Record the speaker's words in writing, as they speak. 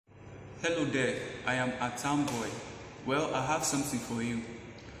Hello there, I am Atam Boy. Well, I have something for you.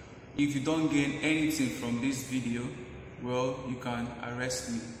 If you don't gain anything from this video, well, you can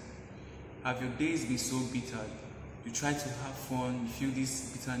arrest me. Have your days been so bitter? You try to have fun, you feel this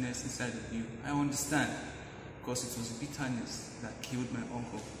bitterness inside of you. I understand, because it was bitterness that killed my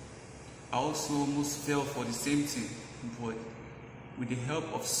uncle. I also almost fell for the same thing, but with the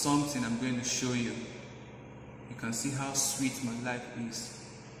help of something I'm going to show you, you can see how sweet my life is.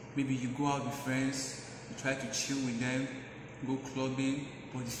 Maybe you go out with friends, you try to chill with them, go clubbing,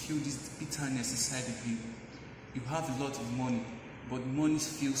 but you feel this bitterness inside of you. You have a lot of money, but money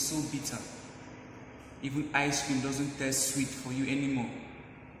feels so bitter. Even ice cream doesn't taste sweet for you anymore.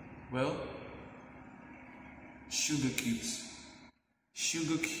 Well, sugar cubes.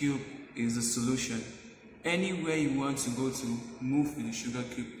 Sugar cube is the solution. Anywhere you want to go to, move with the sugar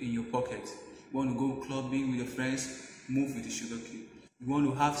cube in your pocket. You want to go clubbing with your friends, move with the sugar cube. You want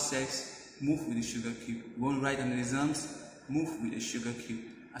to have sex, move with the sugar cube. You want to write an exams, move with the sugar cube.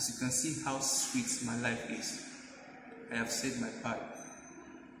 As you can see how sweet my life is. I have said my part.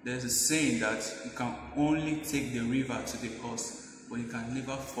 There's a saying that you can only take the river to the horse, but you can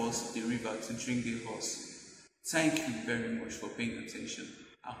never force the river to drink the horse. Thank you very much for paying attention.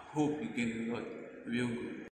 I hope you gain a lot real good.